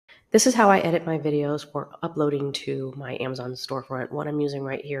This is how I edit my videos for uploading to my Amazon storefront. What I'm using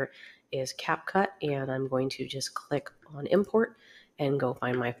right here is CapCut, and I'm going to just click on import and go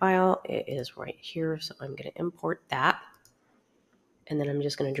find my file. It is right here, so I'm going to import that. And then I'm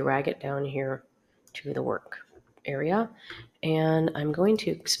just going to drag it down here to the work area. And I'm going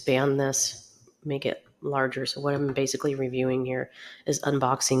to expand this, make it larger. So what I'm basically reviewing here is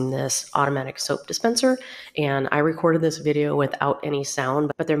unboxing this automatic soap dispenser. And I recorded this video without any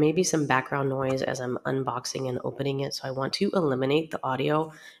sound, but there may be some background noise as I'm unboxing and opening it. So I want to eliminate the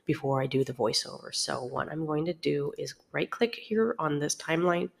audio before I do the voiceover. So what I'm going to do is right click here on this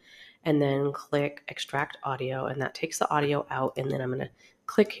timeline and then click extract audio, and that takes the audio out. And then I'm going to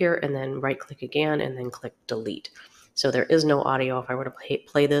click here and then right click again and then click delete. So there is no audio. If I were to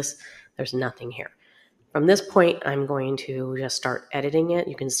play this, there's nothing here. From this point, I'm going to just start editing it.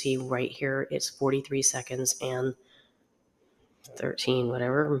 You can see right here, it's 43 seconds and 13,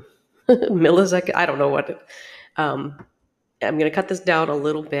 whatever, millisecond. I don't know what. I'm going to cut this down a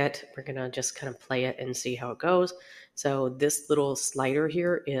little bit. We're going to just kind of play it and see how it goes. So this little slider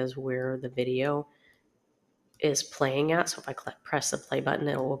here is where the video is playing at. So if I press the play button,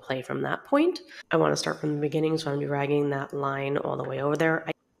 it will play from that point. I want to start from the beginning, so I'm dragging that line all the way over there.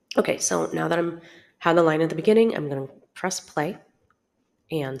 Okay, so now that I have the line at the beginning, I'm going to press play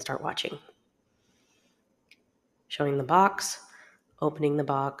and start watching. Showing the box, opening the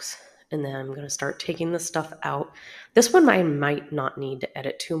box, and then I'm going to start taking the stuff out. This one I might not need to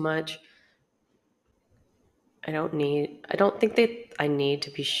edit too much. I don't think that I need to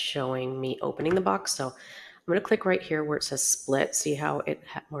be showing me opening the box. So I'm going to click right here where it says split. See how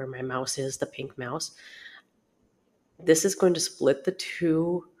where my mouse is, the pink mouse. This is going to split the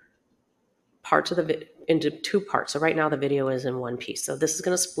two parts of the into two parts. So right now the video is in one piece. So this is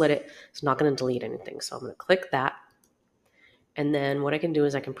going to split it. It's not going to delete anything. So I'm going to click that. And then what I can do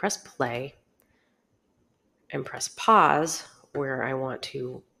is I can press play and press pause where I want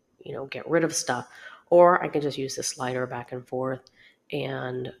to, get rid of stuff. Or I can just use the slider back and forth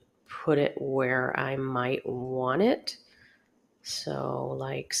and put it where I might want it. So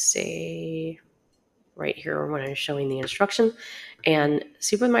like say right here when I'm showing the instruction, and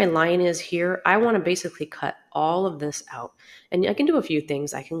see where my line is here. I want to basically cut all of this out, and I can do a few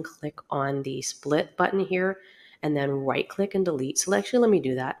things. I can click on the split button here and then right click and delete. So actually let me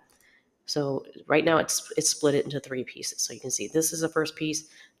do that. So right now it's split it into 3 pieces. So you can see this is the first piece,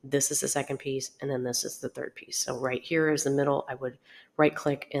 this is the second piece, and then this is the third piece. So right here is the middle. I would right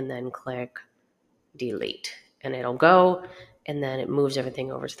click and then click delete, and it'll go, and then it moves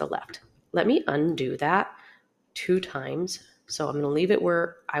everything over to the left. Let me undo that 2 times. So I'm going to leave it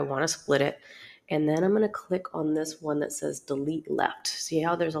where I want to split it. And then I'm going to click on this one that says delete left. See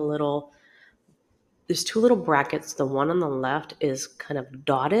how there's 2 little brackets. The one on the left is kind of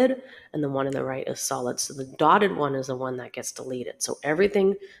dotted and the one on the right is solid. So the dotted one is the one that gets deleted. So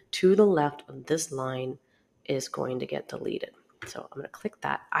everything to the left of this line is going to get deleted. So I'm going to click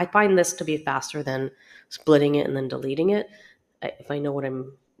that. I find this to be faster than splitting it and then deleting it. If I know what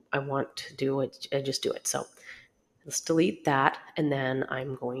I want to do, I just do it. So let's delete that. And then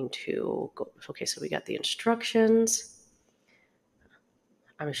I'm going to go. Okay, so we got the instructions.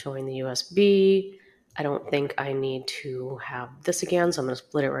 I'm showing the USB. I don't think I need to have this again, so I'm going to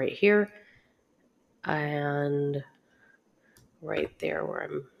split it right here. And right there where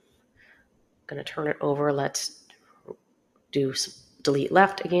I'm going to turn it over, let's do delete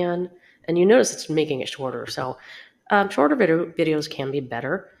left again. And you notice it's making it shorter. So shorter videos can be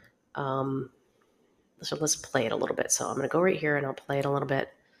better. So let's play it a little bit. So I'm going to go right here and I'll play it a little bit.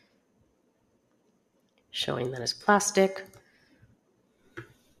 Showing that it's plastic.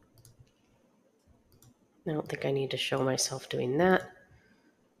 I don't think I need to show myself doing that.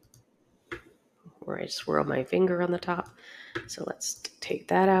 Where I swirl my finger on the top. So let's take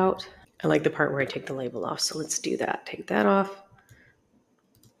that out. I like the part where I take the label off. So let's do that. Take that off.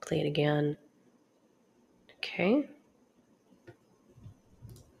 Play it again. Okay.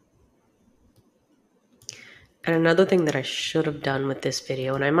 And another thing that I should have done with this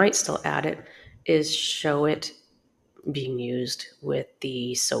video, and I might still add it, is show it being used with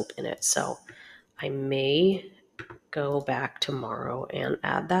the soap in it. So I may go back tomorrow and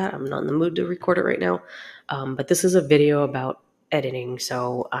add that. I'm not in the mood to record it right now. But this is a video about editing.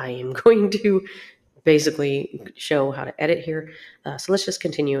 So I am going to basically show how to edit here. So let's just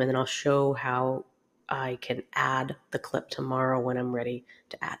continue and then I'll show how I can add the clip tomorrow when I'm ready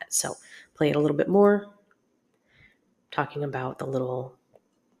to add it. So play it a little bit more, talking about the little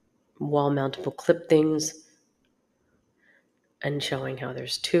wall mountable clip things and showing how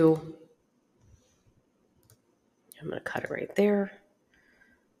there's 2. I'm going to cut it right there.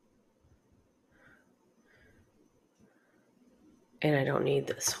 And I don't need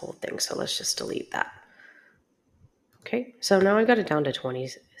this whole thing, so let's just delete that. Okay, so now I got it down to 20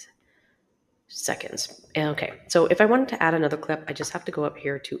 seconds. Okay, so if I wanted to add another clip, I just have to go up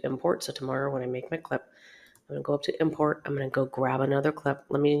here to import. So tomorrow when I make my clip, I'm gonna go up to import. I'm gonna go grab another clip.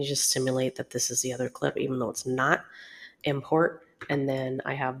 Let me just simulate that this is the other clip, even though it's not. Import, and then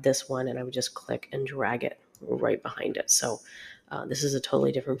I have this one, and I would just click and drag it right behind it. So this is a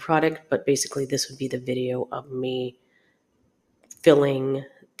totally different product, but basically this would be the video of me filling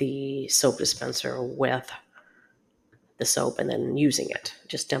the soap dispenser with the soap and then using it,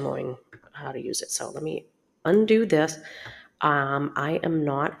 just demoing how to use it. So let me undo this. I am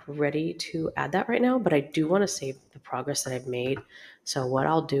not ready to add that right now, but I do want to save the progress that I've made. So what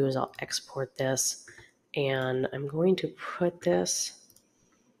I'll do is I'll export this, and I'm going to put this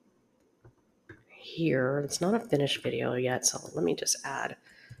here. It's not a finished video yet, so let me just add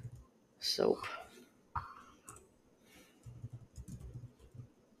soap.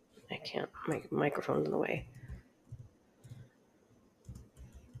 I can't, my microphone's in the way.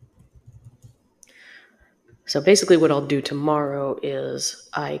 So basically what I'll do tomorrow is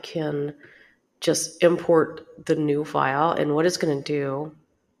I can just import the new file, and what it's going to do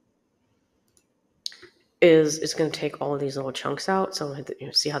is it's going to take all of these little chunks out. So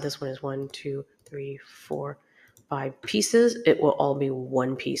you see how this one is 1, 2, 3, 4, 5 pieces. It will all be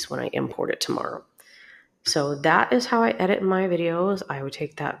one piece when I import it tomorrow. So that is how I edit my videos. I would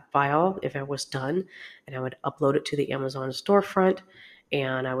take that file if it was done, and I would upload it to the Amazon storefront,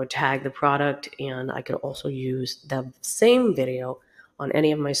 and I would tag the product, and I could also use the same video on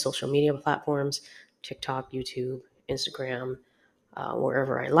any of my social media platforms, TikTok, YouTube, Instagram,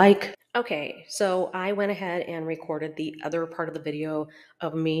 wherever I like. Okay, so I went ahead and recorded the other part of the video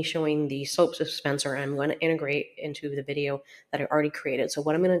of me showing the soap dispenser. I'm going to integrate into the video that I already created. So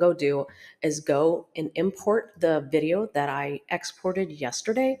what I'm going to go do is go and import the video that I exported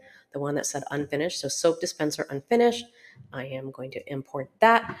yesterday, the one that said unfinished. So soap dispenser unfinished. I am going to import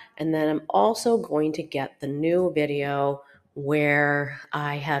that. And then I'm also going to get the new video where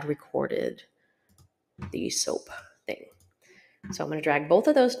I had recorded the soap thing. So I'm going to drag both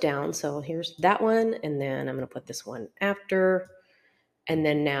of those down. So here's that one, and then I'm going to put this one after. And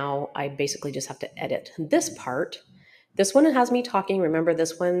then now I basically just have to edit this part. This one has me talking. Remember,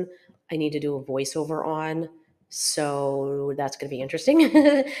 this one I need to do a voiceover on. So that's going to be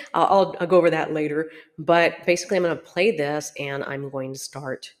interesting. I'll go over that later. But basically, I'm going to play this, and I'm going to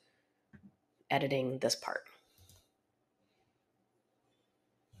start editing this part.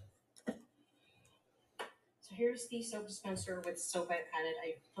 So here's the soap dispenser with soap I've added.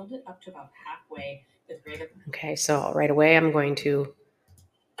 I filled it up to about halfway with greater. Okay, so right away I'm going to,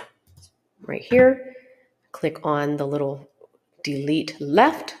 right here, click on the little delete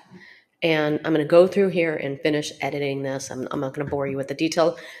left, and I'm going to go through here and finish editing this. I'm not going to bore you with the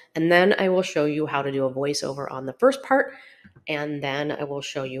detail, and then I will show you how to do a voiceover on the first part, and then I will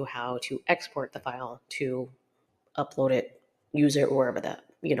show you how to export the file to upload it, use it wherever that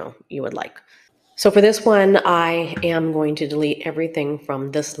you would like. So for this one, I am going to delete everything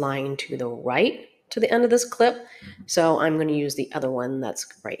from this line to the right to the end of this clip. So I'm going to use the other one that's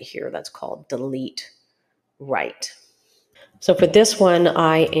right here. That's called delete right. So for this one,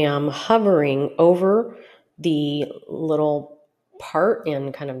 I am hovering over the little part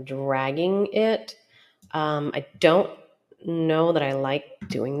and kind of dragging it. I don't know that I like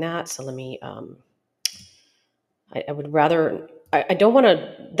doing that. So let me, I would rather, I don't want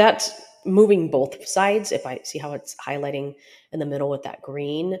to, that's moving both sides. If I see how it's highlighting in the middle with that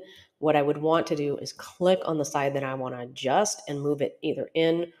green, what I would want to do is click on the side that I want to adjust and move it either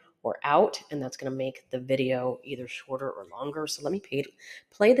in or out. And that's going to make the video either shorter or longer. So let me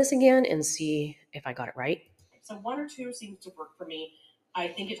play this again and see if I got it right. So 1 or 2 seems to work for me. I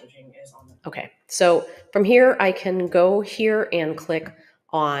think it's is on the. Okay. So from here, I can go here and click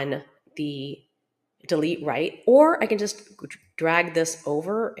on the delete right, or I can just drag this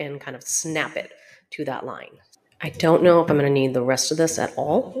over and kind of snap it to that line. I don't know if I'm going to need the rest of this at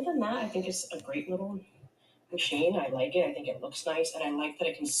all. Other than that, I think it's a great little machine. I like it. I think it looks nice, and I like that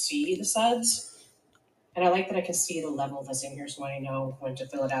I can see the suds, and I like that I can see the level that's in here, so I know when to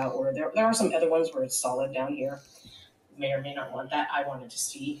fill it out. Or there are some other ones where it's solid down here. May or may not want that. I wanted to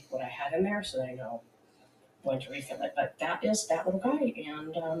see what I had in there so that I know when to refill it. But that is that little guy,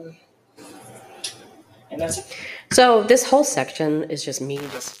 and that's it. So this whole section is just me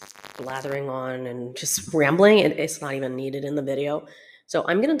just blathering on and just rambling, and it's not even needed in the video. So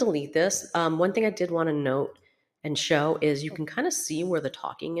I'm going to delete this. One thing I did want to note and show is you can kind of see where the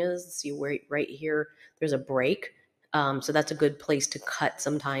talking is. See where right here, there's a break. So that's a good place to cut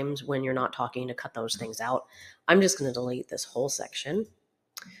sometimes when you're not talking, to cut those things out. I'm just going to delete this whole section.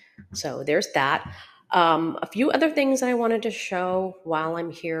 So there's that. A few other things that I wanted to show while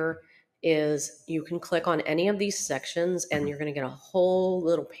I'm here is you can click on any of these sections and you're going to get a whole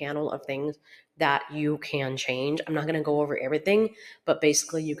little panel of things that you can change. I'm not going to go over everything, but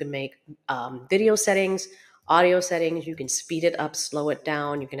basically you can make video settings, audio settings, you can speed it up, slow it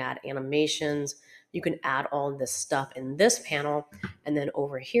down, you can add animations, you can add all this stuff in this panel. And then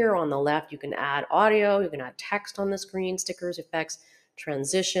over here on the left, you can add audio, you can add text on the screen, stickers, effects,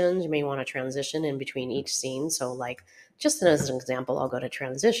 transitions. You may want to transition in between each scene. So like, just as an example, I'll go to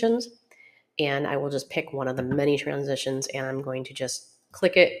transitions and I will just pick one of the many transitions and I'm going to just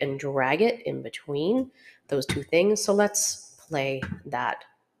click it and drag it in between those two things. So let's play that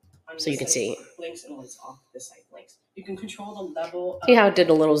so you can see. Links and links off the site links. You can control the level. See how it did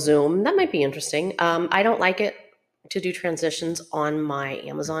a little zoom? That might be interesting. I don't like it to do transitions on my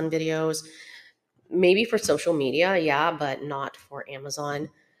Amazon videos. Maybe for social media, yeah, but not for Amazon.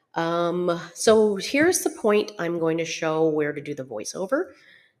 So here's the point. I'm going to show where to do the voiceover.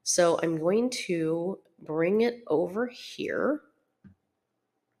 So I'm going to bring it over here.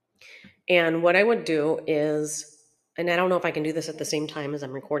 And what I would do is, and I don't know if I can do this at the same time as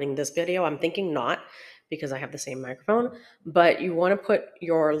I'm recording this video. I'm thinking not, because I have the same microphone, but you want to put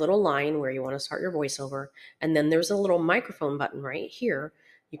your little line where you want to start your voiceover. And then there's a little microphone button right here.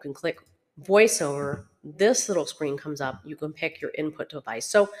 You can click voiceover. This little screen comes up. You can pick your input device.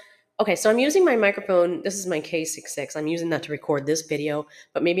 So, okay, so I'm using my microphone. This is my K66. I'm using that to record this video,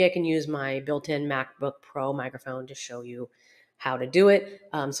 but maybe I can use my built-in MacBook Pro microphone to show you how to do it.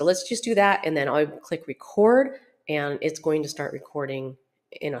 So let's just do that. And then I'll click record and it's going to start recording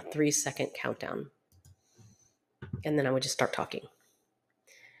in a 3-second countdown. And then I would just start talking.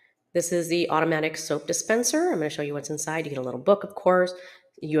 This is the automatic soap dispenser. I'm going to show you what's inside. You get a little book, of course,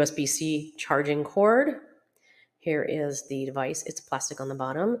 USB-C charging cord. Here is the device. It's plastic on the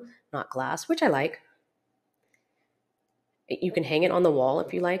bottom, not glass, which I like. You can hang it on the wall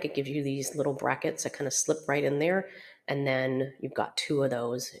if you like. It gives you these little brackets that kind of slip right in there. And then you've got 2 of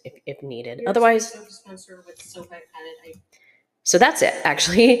those if needed. Here's otherwise, soap dispenser with soap added. So that's it,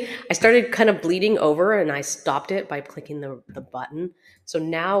 actually. I started kind of bleeding over and I stopped it by clicking the button. So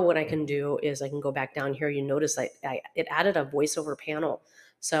now what I can do is I can go back down here. You notice that it added a voiceover panel.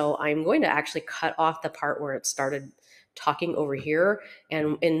 So I'm going to actually cut off the part where it started talking over here.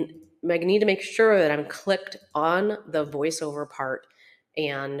 And I need to make sure that I'm clicked on the voiceover part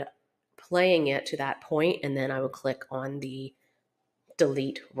and playing it to that point. And then I would click on the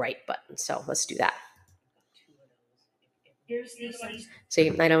delete right button. So let's do that. See,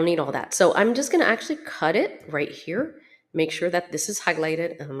 I don't need all that. So I'm just going to actually cut it right here. Make sure that this is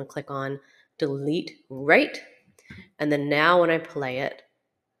highlighted. And I'm going to click on delete right. And then now when I play it,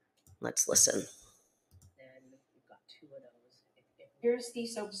 let's listen. And we've got 2 of those. Here's the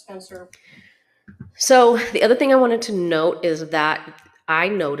soap dispenser. So the other thing I wanted to note is that I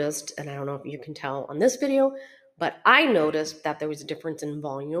noticed, and I don't know if you can tell on this video, but I noticed that there was a difference in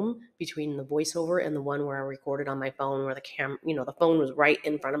volume between the voiceover and the one where I recorded on my phone, where the camera, the phone was right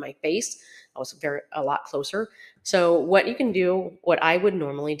in front of my face. I was a lot closer. So what you can do, what I would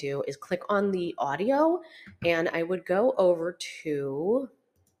normally do is click on the audio and I would go over to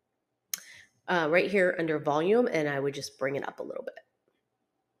right here under volume and I would just bring it up a little bit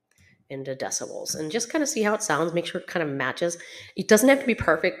into decibels and just kind of see how it sounds. Make sure it kind of matches. It doesn't have to be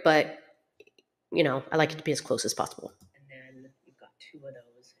perfect, but I like it to be as close as possible. And then you've got 2 of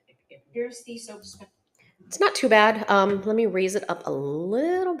those. Here's the soap dispenser. It's not too bad. Let me raise it up a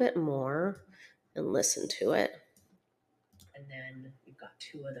little bit more and listen to it. And then you've got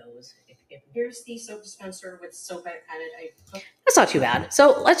 2 of those. Here's the soap dispenser with soap added. That's not too bad.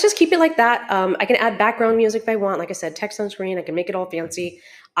 So let's just keep it like that. I can add background music if I want. Like I said, text on screen. I can make it all fancy.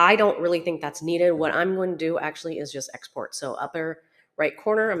 I don't really think that's needed. What I'm going to do actually is just export. So upper right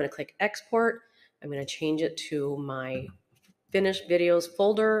corner, I'm going to click export. I'm going to change it to my finished videos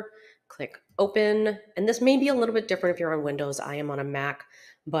folder, click open. And this may be a little bit different if you're on Windows. I am on a Mac,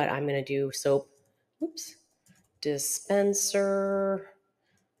 but I'm going to do soap dispenser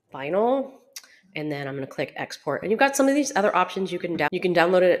vinyl. And then I'm going to click export. And you've got some of these other options. You can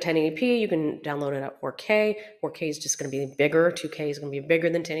download it at 1080p. You can download it at 4K. 4K is just going to be bigger. 2K is going to be bigger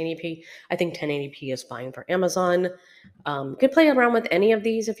than 1080p. I think 1080p is fine for Amazon. You could play around with any of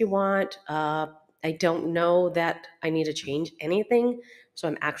these if you want. I don't know that I need to change anything. So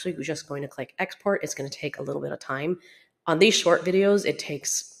I'm actually just going to click export. It's going to take a little bit of time. On these short videos, it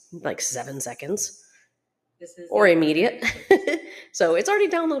takes like 7 seconds. Or immediate. So it's already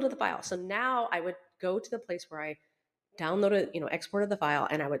downloaded the file. So now I would go to the place where I download it, exported the file,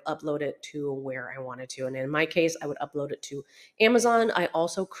 and I would upload it to where I wanted to. And in my case, I would upload it to Amazon. I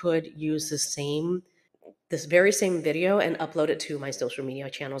also could use this very same video and upload it to my social media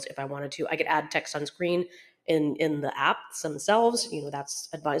channels if I wanted to. I could add text on screen in the apps themselves. That's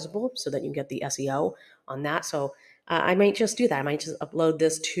advisable so that you get the SEO on that. So I might just do that. I might just upload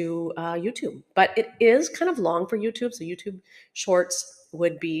this to YouTube. But it is kind of long for YouTube. So YouTube Shorts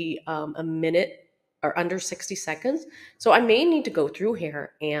would be a minute or under 60 seconds. So I may need to go through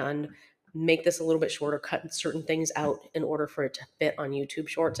here and make this a little bit shorter, cut certain things out in order for it to fit on YouTube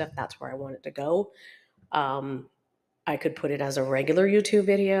Shorts if that's where I want it to go. I could put it as a regular YouTube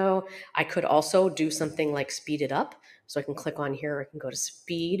video. I could also do something like speed it up. So I can click on here, I can go to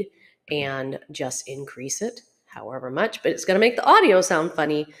speed and just increase it however much, but it's going to make the audio sound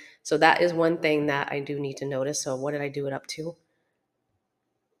funny. So that is one thing that I do need to notice. So what did I do it up to?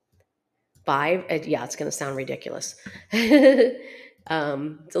 5? Yeah, it's going to sound ridiculous. So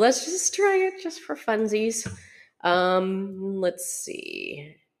let's just try it just for funsies. Let's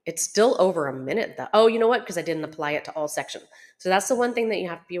see. It's still over a minute though. Oh, you know what? Because I didn't apply it to all sections. So that's the one thing that you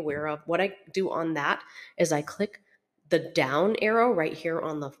have to be aware of. What I do on that is I click the down arrow right here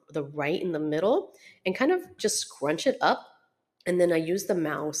on the right in the middle and kind of just scrunch it up. And then I use the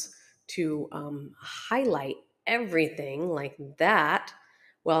mouse to highlight everything like that.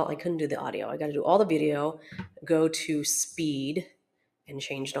 Well, I couldn't do the audio. I got to do all the video, go to speed, and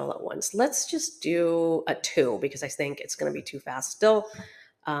change it all at once. Let's just do a 2 because I think it's going to be too fast still.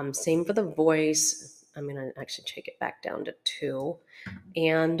 Same for the voice. I'm going to actually take it back down to 2.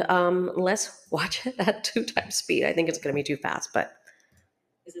 And let's watch it at 2 times speed. I think it's going to be too fast, but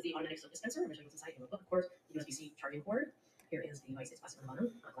this is the automatic soap dispenser. I'm going to show you what's inside. Of course, USB-C charging cord. Here is the device. It's plastic on the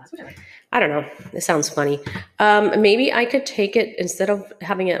bottom, not glass, which I like. I don't know. It sounds funny. Maybe I could take it, instead of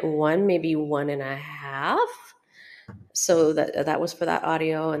having it 1, maybe 1.5. So that was for that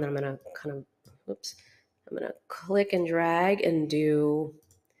audio. And then I'm going to kind of, I'm going to click and drag and do,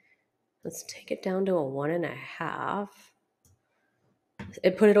 let's take it down to a 1.5.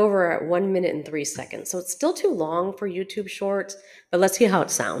 It put it over at 1 minute and 3 seconds. So it's still too long for YouTube Shorts, but let's see how it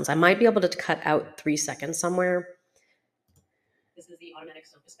sounds. I might be able to cut out 3 seconds somewhere. This is the automatic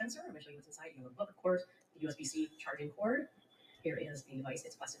soap dispenser. I'm going to show you what's inside. You have a book, of course, the USB-C charging cord. Here is the device.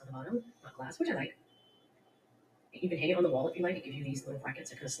 It's plastic on the bottom, not glass, which I like. You can hang it on the wall if you like. It gives you these little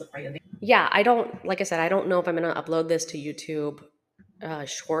brackets that kind of slip right in there. Yeah, like I said, I don't know if I'm going to upload this to YouTube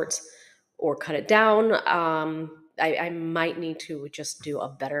Shorts or cut it down. I might need to just do a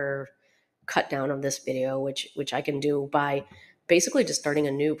better cut down of this video, which I can do by basically just starting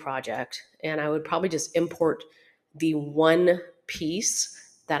a new project. And I would probably just import the one piece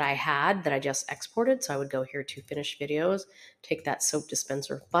that I had that I just exported. So I would go here to finish videos, take that soap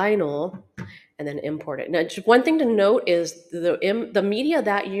dispenser final, and then import it. Now, just one thing to note is the media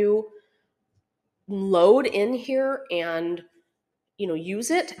that you load in here and use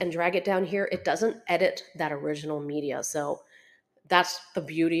it and drag it down here, it doesn't edit that original media. So that's the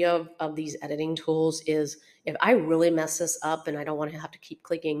beauty of these editing tools, is if I really mess this up and I don't want to have to keep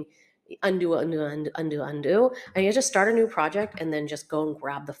clicking undo, I just start a new project and then just go and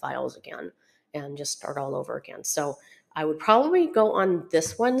grab the files again and just start all over again. So I would probably go on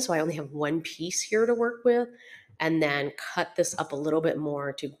this one, so I only have one piece here to work with, and then cut this up a little bit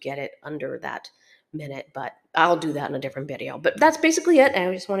more to get it under that minute, but I'll do that in a different video. But that's basically it.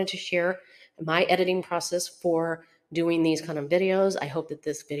 I just wanted to share my editing process for doing these kind of videos. I hope that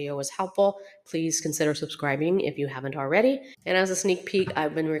this video was helpful. Please consider subscribing if you haven't already. And as a sneak peek,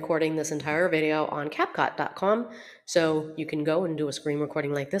 I've been recording this entire video on CapCut.com, so you can go and do a screen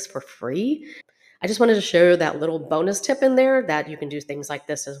recording like this for free. I just wanted to share that little bonus tip in there that you can do things like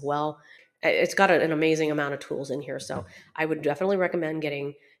this as well. It's got an amazing amount of tools in here, so I would definitely recommend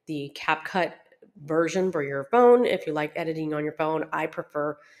getting the CapCut version for your phone. If you like editing on your phone, I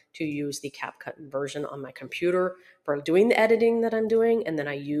prefer to use the CapCut version on my computer for doing the editing that I'm doing, and then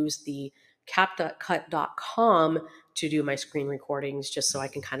I use the cap.cut.com to do my screen recordings, just so I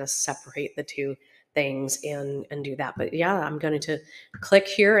can kind of separate the two things and do that. But yeah, I'm going to click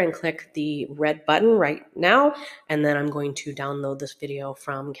here and click the red button right now, and then I'm going to download this video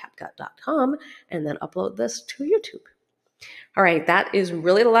from CapCut.com and then upload this to YouTube. All right, that is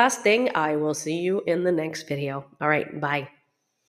really the last thing. I will see you in the next video. All right, bye.